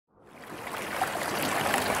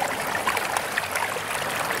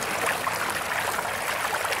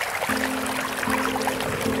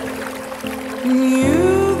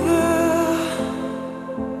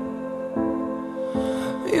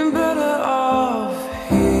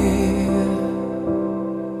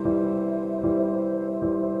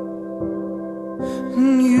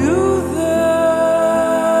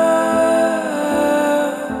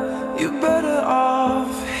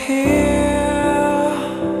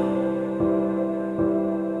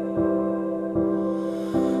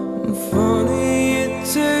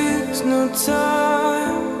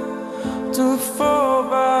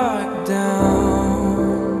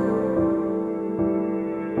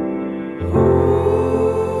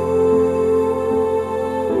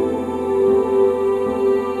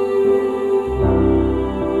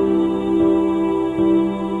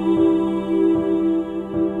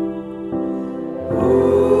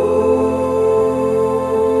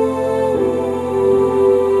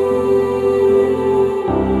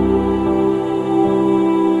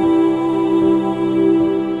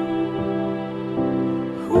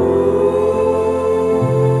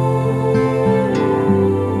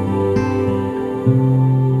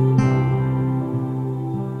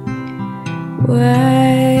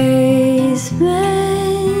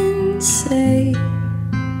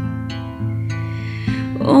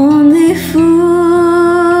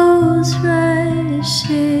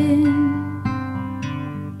ocean,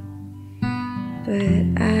 but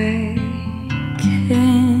I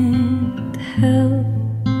can't help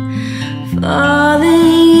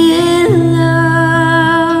falling in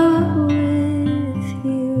love with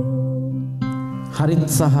you. Harith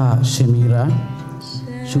saha Shameera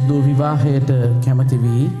සුදු විවාහයට කැමති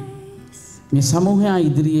වී මේ සමූහයා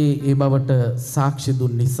ඉදිරියේ ඒ බවට සාක්ෂි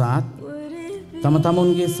දුන් නිසාත් තම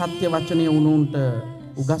තමුන්ගේ සත්‍ය වචනය වුණුන්ට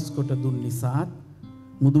උගස් කොට දුන් නිසාත්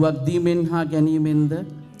මුදුවක් දීමෙන් හා ගැනීමෙන්ද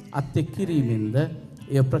අත්ෙක් කිරීමෙන්ද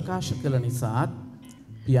එය ප්‍රකාශ කළ නිසාත්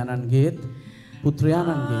පියාණන්ගේත්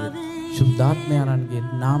පුත්‍රයාණන්ගේත් ශුද්ධාත්මයාණන්ගේත්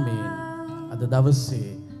නාමයෙන් අද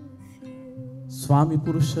දවසේ ස්වාමි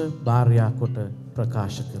පුරුෂ භාර්යා කොට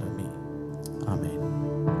ප්‍රකාශ කරමි. ආමේන්.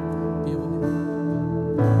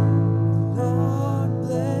 Lord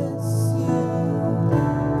bless you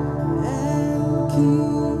and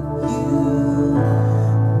keep you,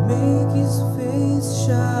 make his face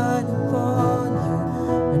shine upon you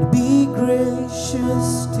and be gracious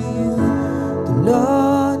to you. The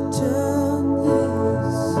Lord turn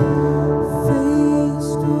his face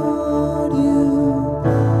toward you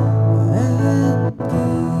and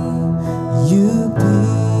give you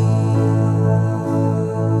peace.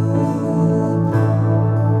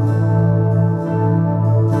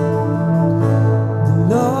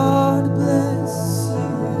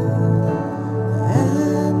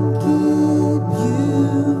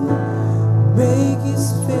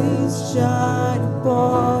 Shine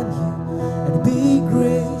upon you and be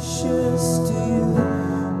gracious to you.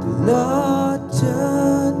 The Lord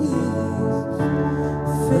turn his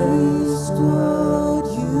face toward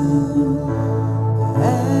you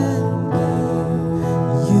and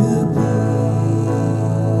give you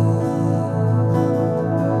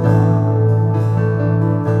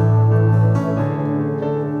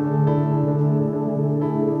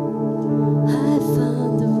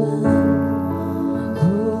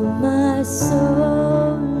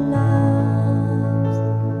soul loves,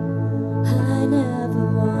 I never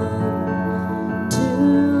want to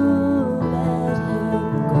let him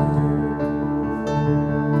go.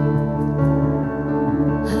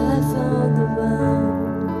 I found the one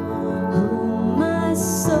whom my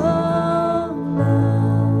soul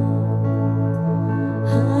loves,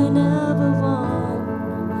 I never want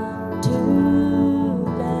to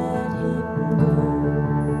let him go.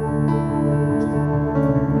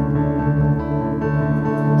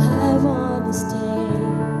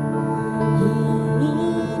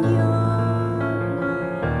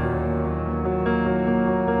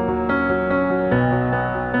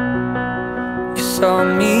 Saw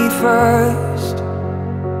me first,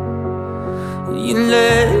 you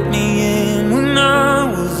let me in when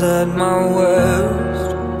I was at my worst.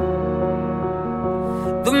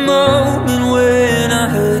 The moment when I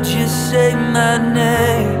heard you say my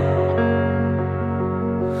name,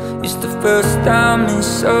 it's the first time in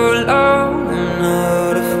so long. I'm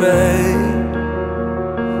not afraid,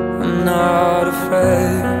 I'm not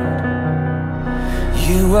afraid.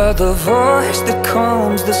 You are the voice that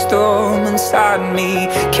calms the storm inside me,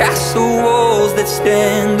 castle walls that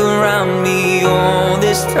stand around me. All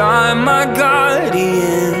this time my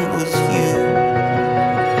guardian was you.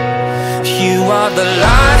 You are the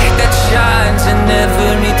light that shines in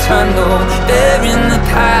every tunnel, there in the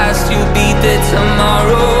past.